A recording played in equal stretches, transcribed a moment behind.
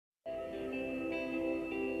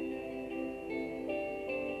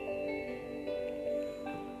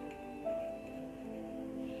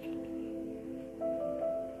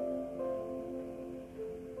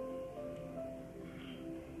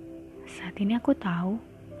Kini aku tahu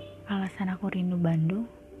alasan aku rindu Bandung.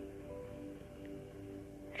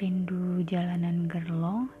 Rindu jalanan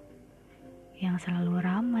gerlong yang selalu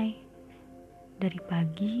ramai dari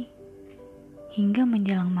pagi hingga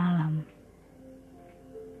menjelang malam.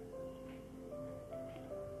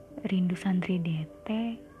 Rindu santri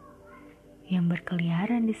DT yang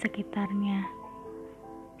berkeliaran di sekitarnya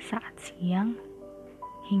saat siang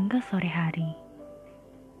hingga sore hari.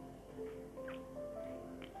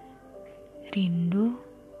 Rindu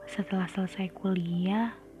setelah selesai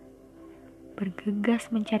kuliah,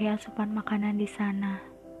 bergegas mencari asupan makanan di sana.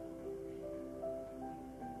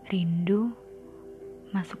 Rindu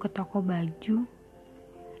masuk ke toko baju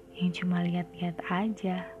yang cuma lihat-lihat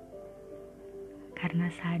aja,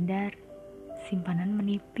 karena sadar simpanan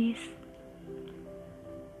menipis.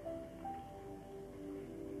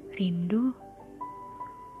 Rindu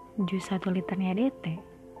jus 1 liternya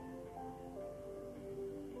DT.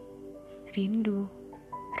 Rindu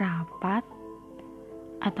rapat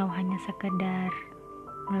atau hanya sekedar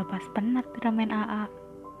melepas penat ramen AA.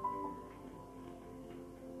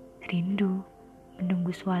 Rindu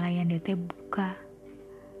menunggu swalayan DT buka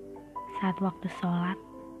saat waktu sholat.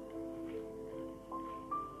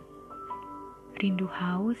 Rindu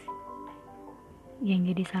haus yang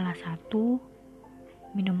jadi salah satu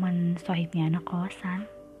minuman sohibnya anak kosan.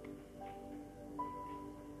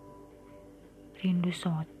 Rindu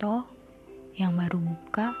soto yang baru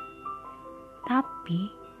buka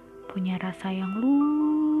tapi punya rasa yang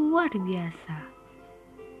luar biasa.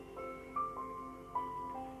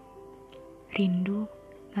 Rindu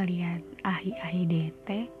ngeliat ahi-ahi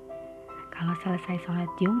DT kalau selesai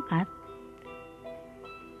sholat Jumat.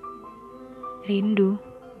 Rindu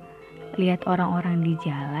lihat orang-orang di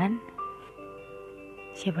jalan,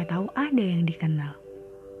 siapa tahu ada yang dikenal.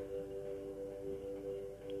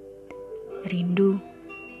 Rindu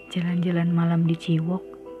jalan-jalan malam di Ciwok.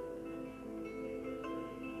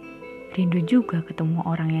 Rindu juga ketemu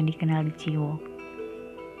orang yang dikenal di Ciwok.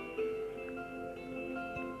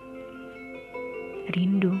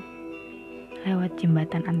 Rindu lewat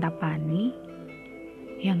jembatan Antapani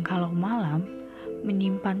yang kalau malam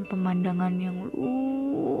menyimpan pemandangan yang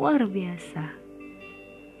luar biasa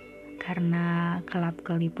karena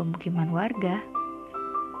kelap-kelip pemukiman warga.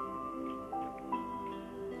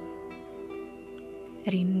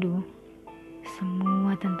 Rindu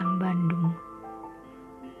semua tentang Bandung.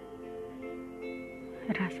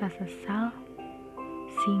 Rasa sesal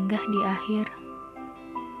singgah di akhir.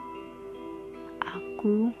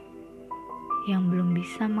 Aku yang belum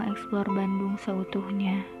bisa mengeksplor Bandung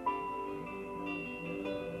seutuhnya.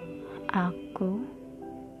 Aku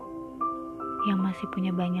yang masih punya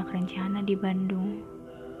banyak rencana di Bandung.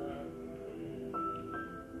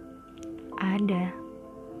 Ada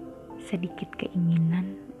sedikit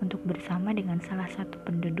keinginan untuk bersama dengan salah satu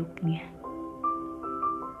penduduknya.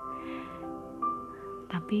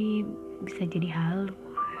 Tapi bisa jadi halu.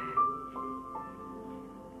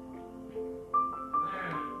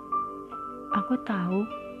 Aku tahu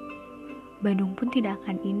Bandung pun tidak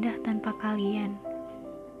akan indah tanpa kalian.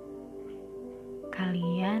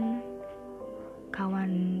 Kalian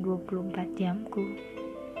kawan 24 jamku.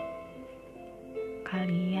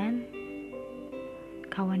 Kalian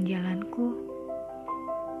kawan jalanku.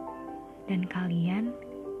 Dan kalian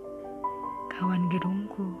kawan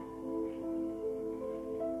gerungku.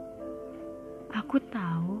 Aku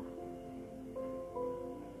tahu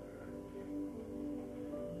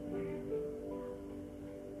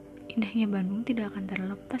indahnya Bandung tidak akan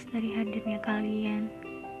terlepas dari hadirnya kalian.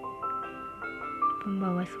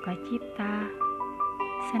 Pembawa sukacita,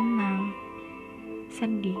 senang,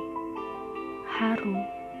 sedih, haru,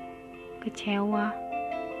 kecewa,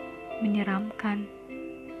 menyeramkan,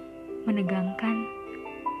 menegangkan,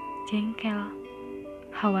 jengkel,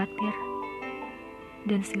 khawatir,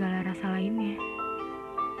 dan segala rasa lainnya.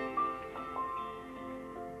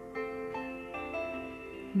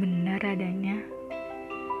 Benar adanya,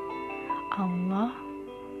 Allah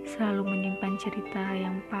selalu menyimpan cerita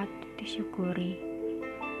yang patut disyukuri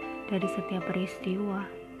dari setiap peristiwa.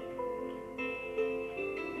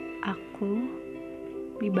 Aku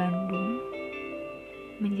di Bandung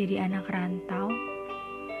menjadi anak rantau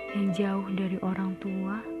yang jauh dari orang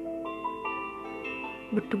tua,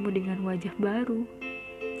 bertemu dengan wajah baru,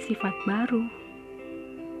 sifat baru,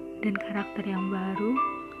 dan karakter yang baru,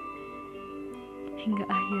 hingga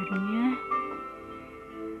akhirnya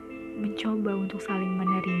mencoba untuk saling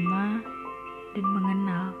menerima dan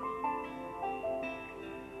mengenal.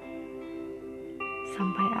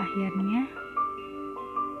 Sampai akhirnya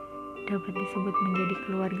dapat disebut menjadi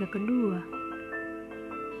keluarga kedua.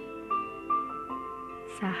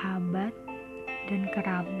 sahabat dan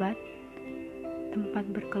kerabat, tempat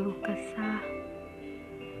berkeluh kesah,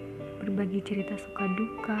 berbagi cerita suka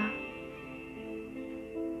duka.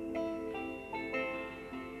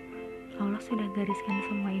 Allah sudah gariskan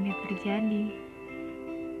semua ini terjadi.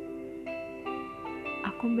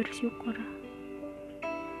 Aku bersyukur,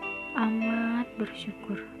 amat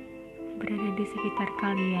bersyukur berada di sekitar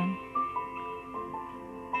kalian.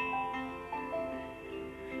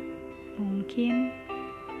 Mungkin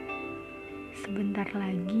sebentar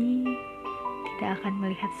lagi tidak akan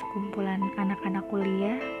melihat sekumpulan anak-anak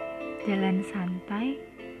kuliah jalan santai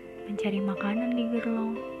mencari makanan di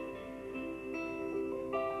Gerlong.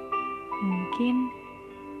 Mungkin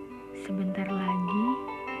sebentar lagi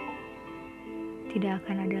tidak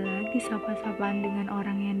akan ada lagi sapa-sapaan dengan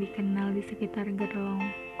orang yang dikenal di sekitar Gerlong.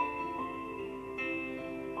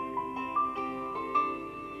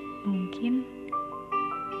 Mungkin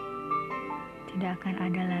tidak akan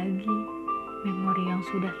ada lagi memori yang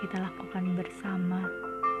sudah kita lakukan bersama.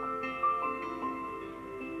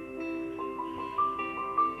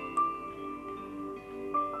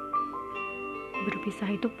 Berpisah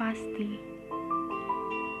itu pasti,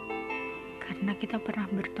 karena kita pernah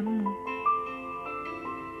bertemu.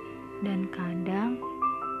 Dan kadang,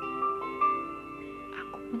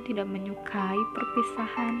 aku pun tidak menyukai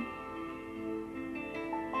perpisahan.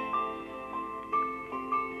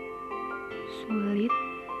 Sulit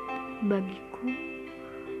bagiku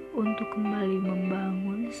untuk kembali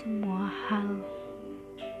membangun semua hal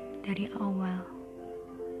dari awal.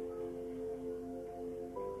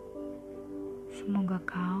 Semoga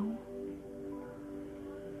kau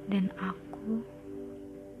dan aku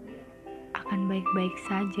akan baik-baik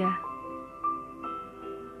saja.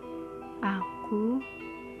 Aku,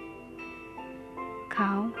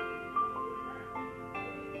 kau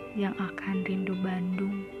yang akan rindu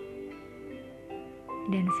Bandung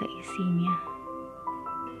dan seisinya.